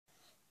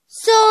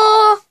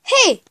So,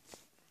 hey,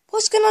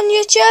 what's going on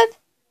YouTube?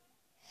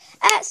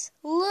 It's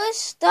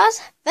Lewis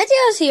Does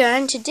Videos here,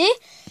 and today,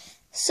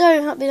 sorry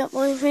I've not been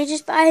uploading for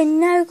ages, but I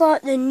now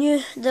got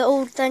the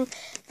old thing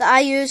that I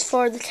use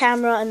for the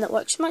camera and that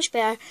works much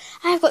better.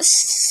 I've got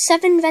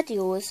 7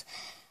 videos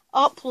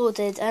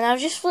uploaded, and I've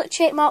just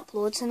checked my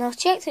uploads, and I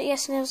checked it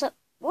yesterday and I was like,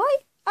 why?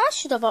 I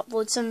should have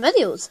uploaded some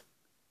videos.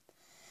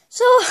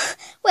 So,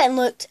 went and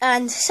looked,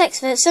 and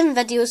 7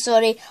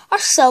 videos, are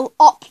still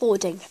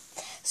uploading.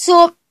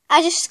 So,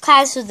 I just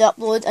cancelled the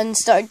upload and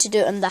started to do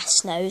it on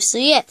this now. So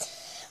yeah,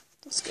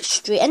 let's get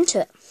straight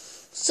into it.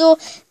 So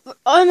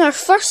on our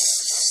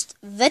first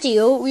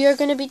video, we are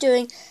going to be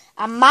doing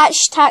a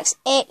Attax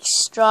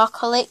Extra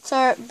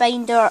Collector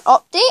Binder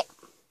update.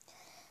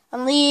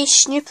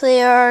 Unleash new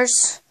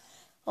players.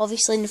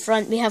 Obviously in the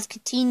front we have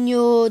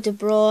Coutinho, De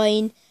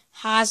Bruyne,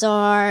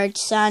 Hazard,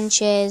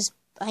 Sanchez,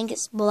 I think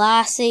it's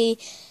Blassie,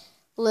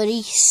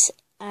 Lloris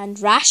and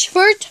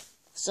Rashford.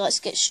 So let's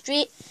get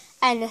straight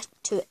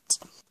into it.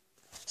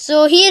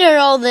 So here are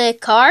all the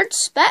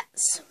cards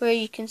bits where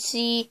you can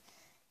see,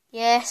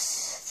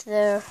 yes,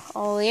 they're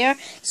all there.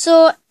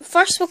 So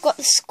first we've got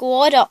the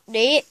squad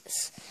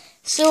updates.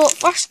 So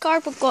first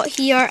card we've got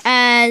here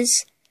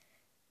is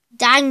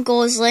Dan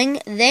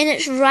Gosling, then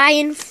it's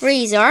Ryan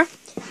Fraser,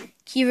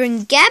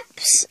 Kieran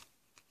Gibbs,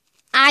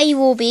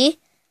 Iwobi,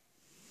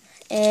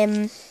 let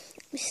me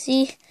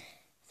see, I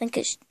think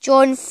it's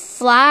John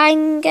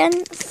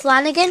Flanagan,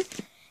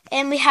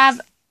 and we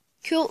have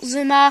Kult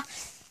Zuma,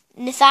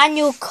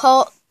 Nathaniel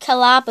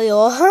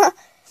Calabio.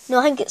 No,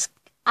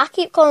 I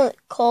keep calling it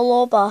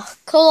Coloba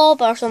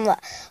or something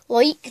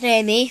like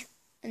Remy,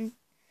 and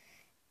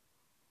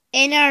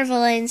Ener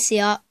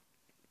Valencia,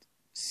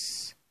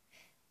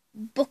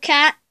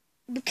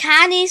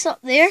 Buchanan's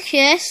up there,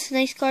 yes,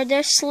 nice card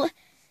there.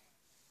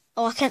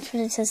 I can't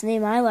pronounce his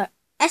name either.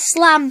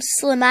 Islam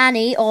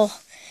Slimani,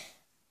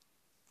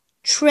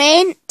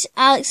 Trent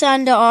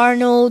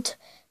Alexander-Arnold,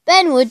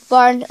 Ben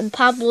Woodburn, and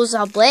Pablo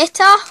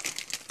Zabaleta.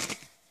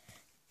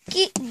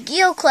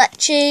 Gil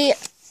Clichy,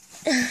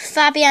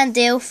 Fabian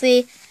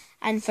Delphi,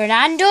 and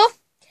Fernando.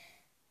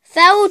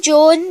 Phil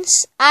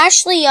Jones,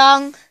 Ashley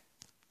Young,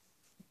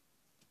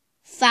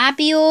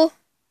 Fabio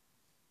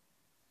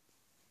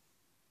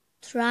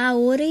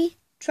Traore,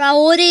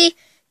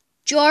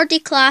 Jordi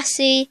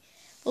Classy,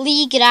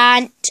 Lee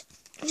Grant,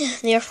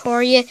 there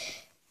for you. I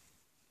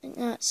think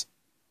that's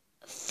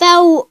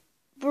Phil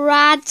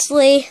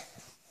Bradley,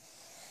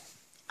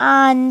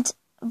 and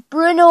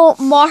Bruno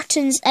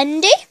Martins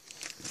Indy.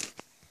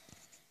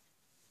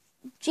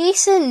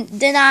 Jason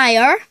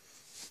Denier,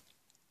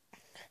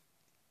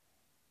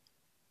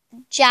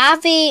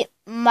 Javi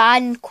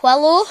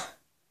Manquillo,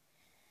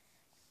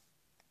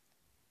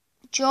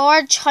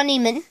 George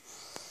Honeyman,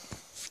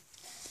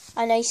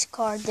 a nice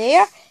card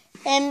there.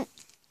 I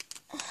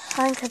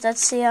think I did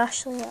say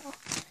Ashley.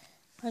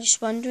 I'm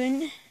just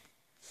wondering.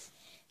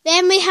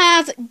 Then we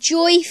have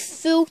Joy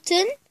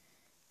Fulton,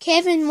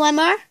 Kevin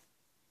Wimmer,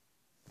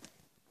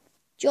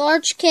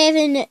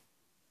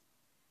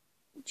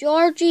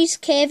 Georgie's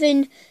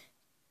Kevin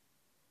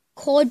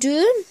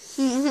Cordoon,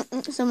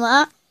 something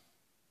like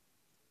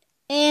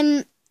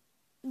that.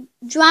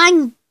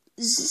 Dwang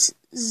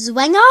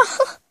Zwinger,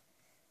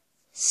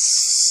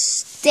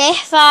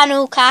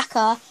 Stefano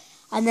Kaka,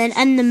 and then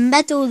in the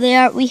middle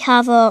there we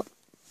have a,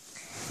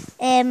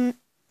 I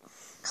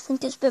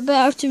think it's a bit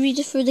better to read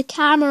it through the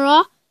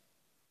camera,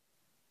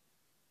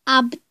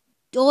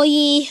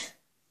 Abdoye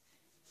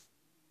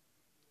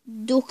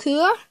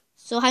Dokur.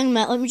 So hang on a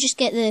minute, let me just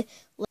get the...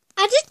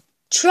 I did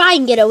try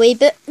and get away,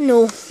 but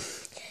no.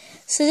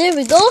 So there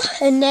we go,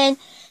 and then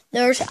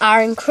there's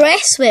Aaron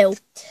Cresswell.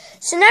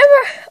 So now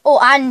we're...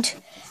 and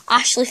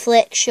Ashley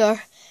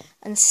Fletcher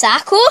and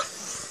Sacco.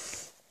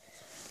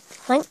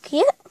 Thank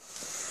you.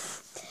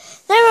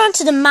 Now we're on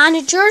to the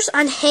managers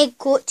and head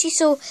coaches.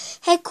 So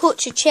head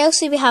coach at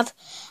Chelsea, we have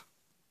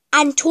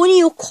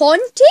Antonio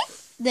Conte.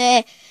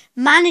 The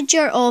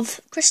manager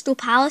of Crystal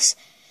Palace,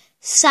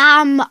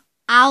 Sam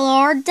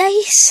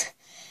Allardyce.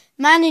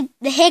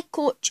 The head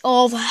coach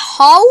of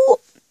Hull,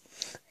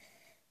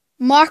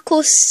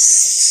 Marco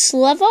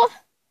Silva.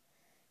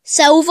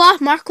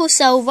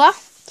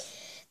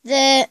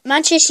 The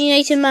Manchester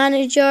United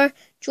manager,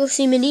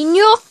 Jose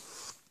Mourinho.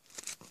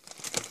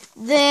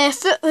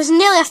 It was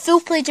nearly a full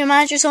page of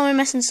managers, so we're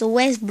missing the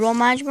West Brom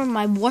manager,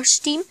 my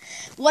worst team.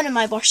 One of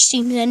my worst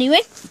teams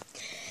anyway.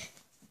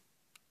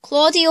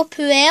 Claudio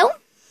Puel.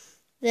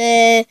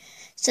 The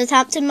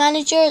Southampton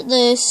manager.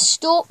 The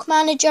Stoke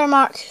manager,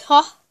 Mark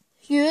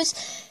Hughes,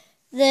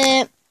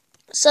 the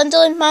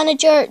Sunderland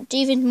manager,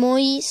 David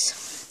Moyes,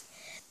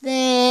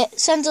 the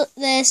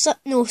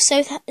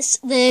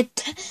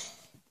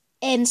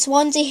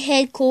Swansea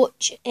head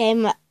coach,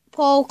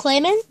 Paul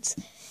Clement,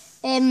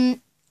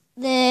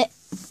 the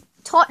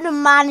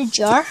Tottenham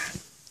manager,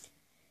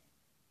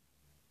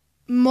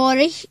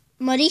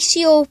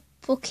 Mauricio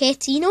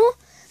Pochettino,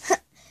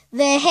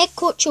 the head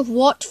coach of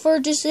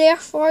Watford is there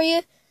for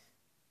you,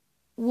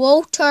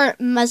 Walter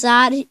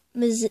Mazzari.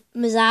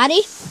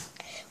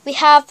 We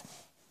have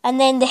And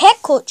then the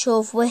head coach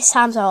of West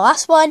Ham's our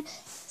last one,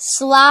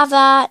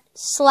 Slaven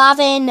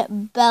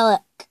Bilic.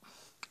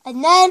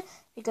 And then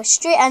we go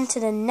straight into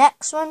the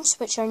next ones,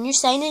 which are new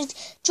signings.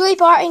 Joey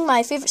Barton,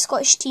 my favourite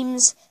Scottish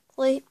teams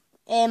play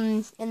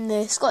in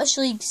the Scottish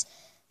Leagues.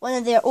 One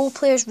of their old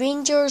players,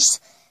 Rangers.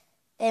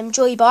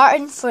 Joey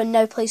Barton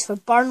now plays for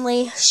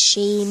Burnley.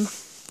 Shame.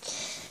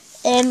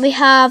 We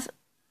have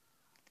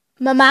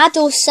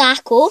Mamadou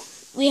Sakho.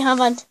 We have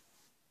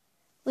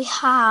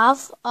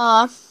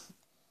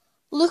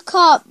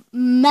Luka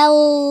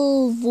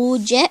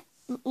Milivojevic,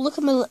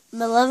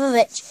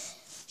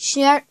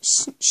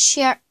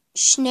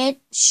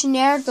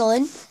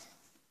 Schneiderlin,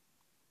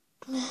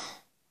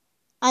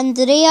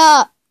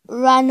 Andrea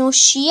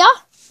Ranocchia.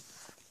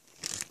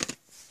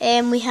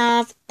 We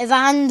have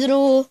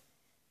Evandro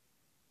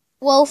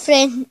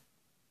Wilfred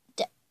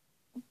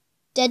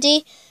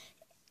Diddy,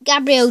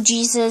 Gabriel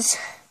Jesus,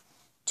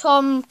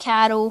 Tom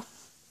Carroll,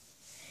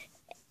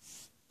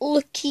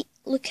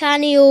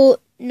 Lucanio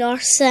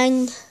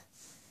Narsing,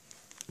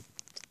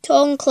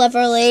 Tom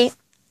Cleverley,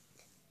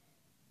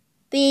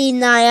 B.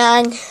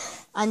 Nyang,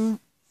 and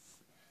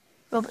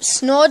Robert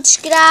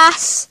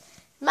Snodgrass.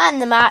 Man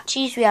the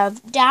matches, we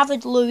have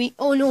David Louis,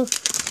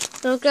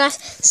 Snodgrass,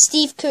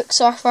 Steve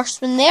Cook's our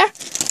first one there.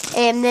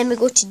 Then we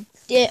go to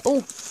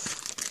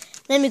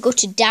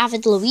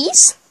David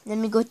Luiz.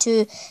 Then we go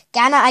to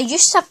Ghana. I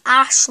used to have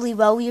Ashley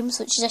Williams,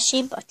 which is a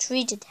shame, but I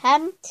traded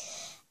him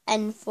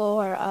in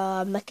for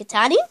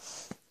Mkhitaryan.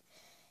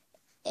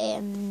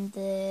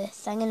 The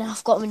thing, and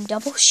I've got him in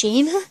double,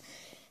 shame.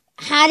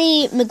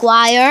 Harry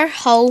Maguire,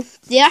 Hull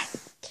there.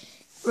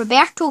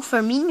 Roberto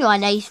Firmino, a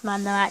nice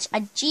man of the match.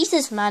 A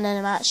Jesus man of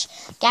the match.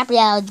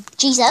 Gabriel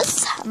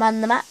Jesus, a man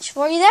of the match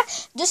for you there.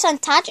 Dusan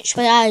Tadic,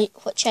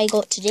 which I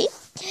got today.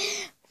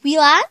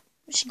 Whelan,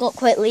 which I got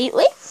quite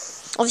lately.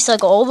 Obviously I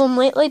got all of them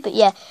lately, but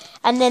yeah.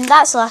 And then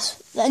that's the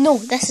last, no,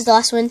 this is the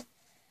last one.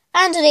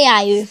 Andre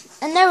Ayew.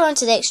 And now we're on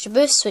to the extra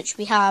boosts, which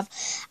we have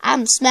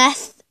Adam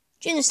Smith,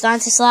 Junior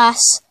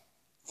Stanislas,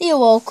 Theo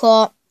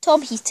Walcott,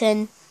 Tom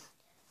Heaton,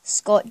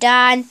 Scott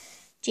Dan,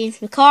 James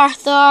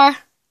MacArthur,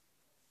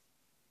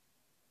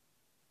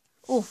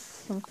 wrong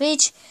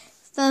page,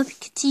 Philip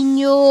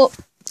Coutinho,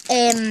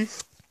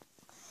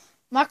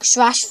 Marcus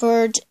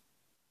Rashford,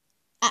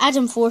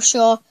 Adam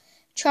Forshaw,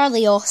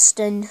 Charlie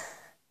Austin,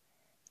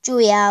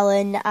 Joey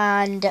Allen,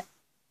 and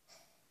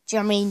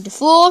Jermaine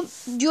Defoe,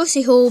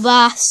 Josie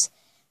Holbass,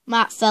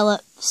 Matt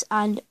Phillips,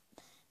 and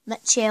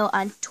Michel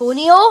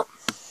Antonio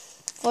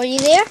for you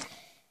there.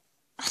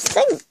 I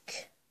think.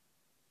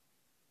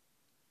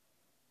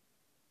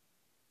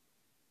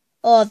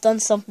 Oh, I've done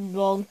something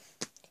wrong.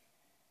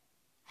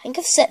 I think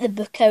I've set the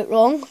book out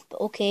wrong, but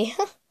okay.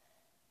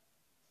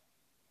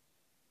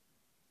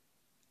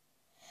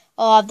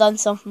 Oh, I've done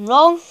something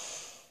wrong.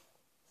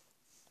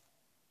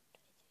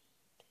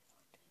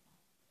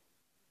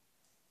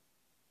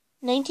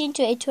 19,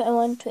 20,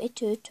 21,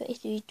 22,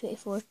 23,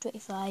 24,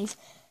 25.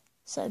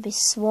 So it'd be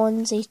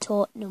Swansea,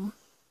 Tottenham.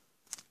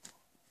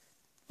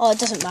 Oh, it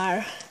doesn't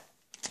matter.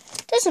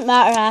 It doesn't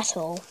matter at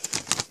all.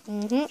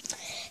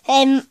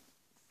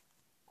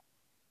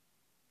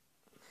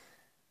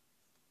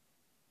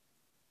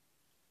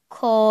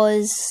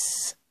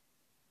 Cause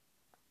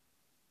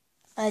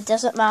it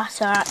doesn't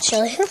matter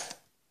actually. So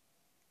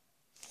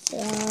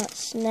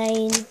that's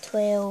 9,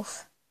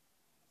 12.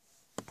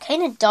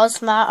 Kind of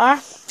does matter.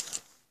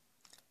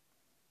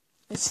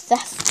 It's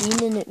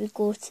 15 and it would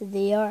go to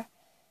there.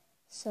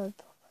 So,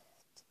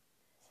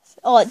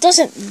 oh, it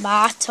doesn't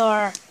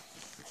matter.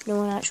 No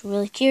one actually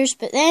really cares.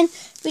 But then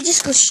we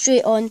just go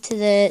straight on to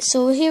the.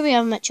 So here we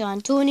have Michel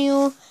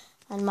Antonio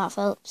and Matt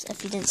Phillips,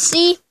 if you didn't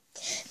see.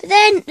 But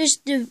then there's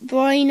De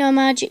Bruyne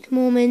magic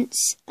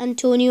moments,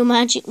 Antonio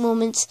magic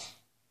moments,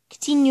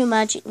 Coutinho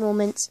magic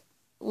moments,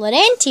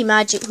 Llorente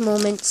magic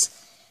moments,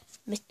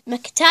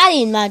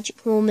 Mkhitaryan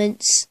magic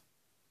moments,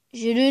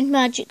 Giroud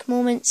magic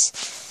moments,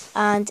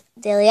 and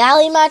Dele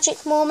Alli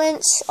magic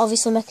moments.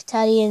 Obviously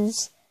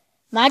Mkhitaryan's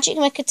Magic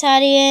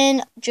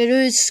Mkhitaryan,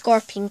 Giroud's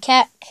Scorpion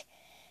Kick,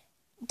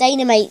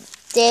 Dynamite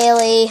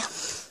Dele,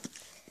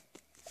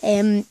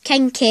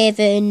 King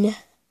Kevin,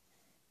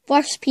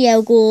 first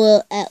PL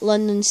goal at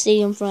London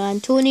Stadium for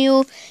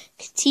Antonio,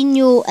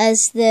 Coutinho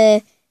is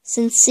the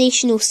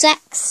sensational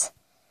 6,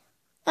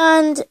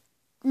 and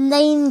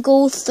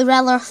 9-goal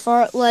thriller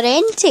for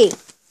Llorente.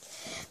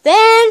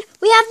 Then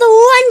we have the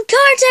 1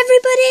 card,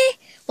 everybody.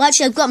 Well,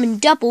 actually, I've got them in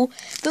double,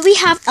 but we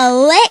have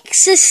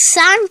Alexis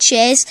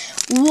Sanchez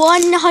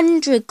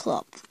 100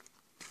 Club.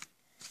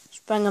 Let's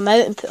bring him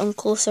out and put him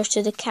closer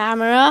to the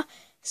camera.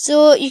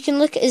 So you can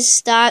look at his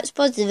stats,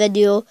 pause the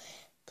video,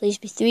 please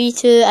be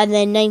 3-2, and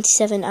then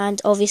 97,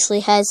 and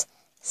obviously his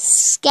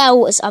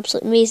skill is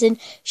absolutely amazing.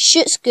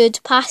 Shoots good,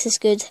 passes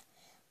good.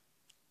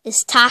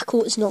 His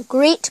tackle is not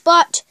great,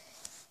 but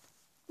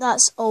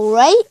that's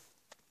alright.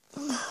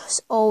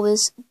 It's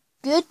always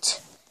good.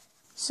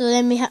 So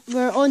then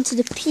we're on to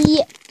the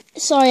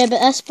sorry about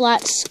this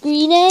black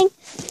screening.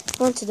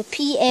 We're on to the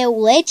PL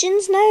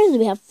Legends now.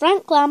 We have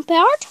Frank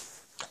Lampard,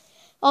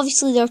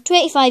 Obviously, they're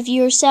 25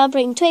 years,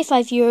 celebrating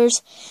 25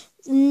 years,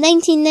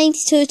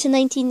 1992 to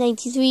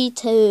 1993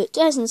 to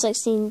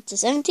 2016 to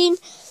 17.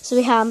 So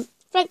we have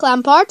Frank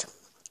Lampard,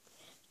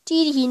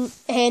 Thierry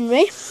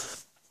Henry,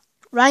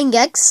 Ryan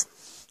Giggs,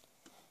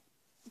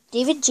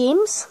 David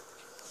James,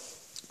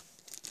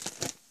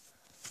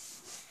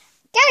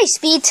 Gary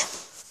Speed,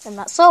 and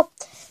that's all.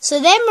 So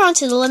then we're on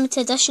to the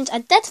limited editions. I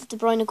did have De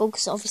Bruyne goal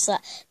because obviously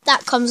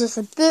that comes with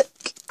a book,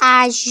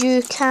 as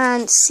you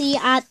can see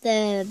at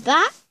the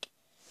back.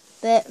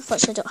 But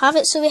unfortunately I don't have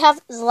it. So we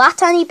have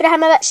Zlatan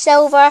Ibrahimovic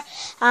silver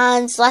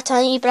and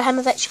Zlatan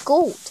Ibrahimovic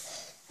gold.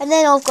 And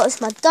then all I've got is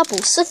my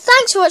doubles. So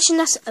thanks for watching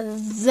this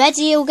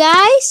video,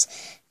 guys.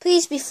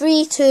 Please be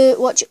free to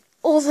watch it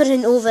over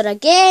and over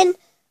again.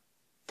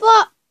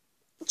 But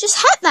just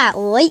hit that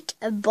like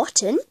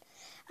button.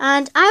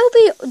 And I will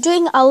be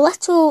doing a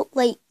little,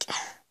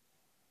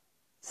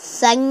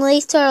 thing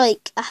later. I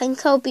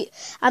think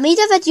I made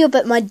a video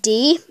about my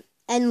day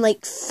in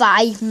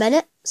 5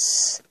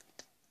 minutes.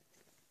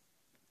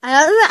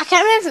 I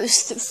can't remember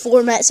if it was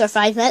 4 minutes or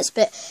 5 minutes,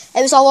 but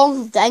it was a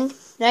long thing,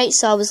 right?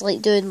 So I was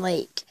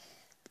doing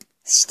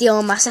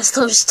stealing my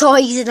sister's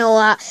toys and all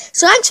that.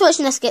 So thanks for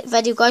watching this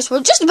video, guys.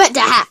 We're just about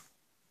to hit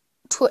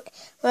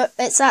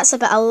that's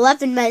about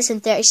 11 minutes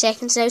and 30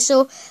 seconds now.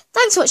 So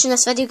thanks for watching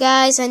this video,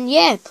 guys, and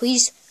yeah,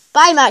 please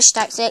buy Match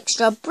Attax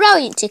Extra.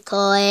 Brilliant to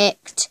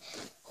collect.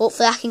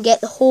 Hopefully I can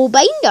get the whole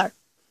binder.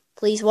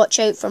 Please watch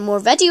out for more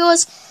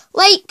videos.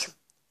 Like,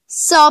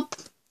 sub,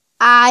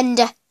 and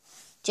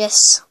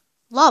just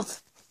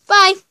love.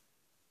 Bye.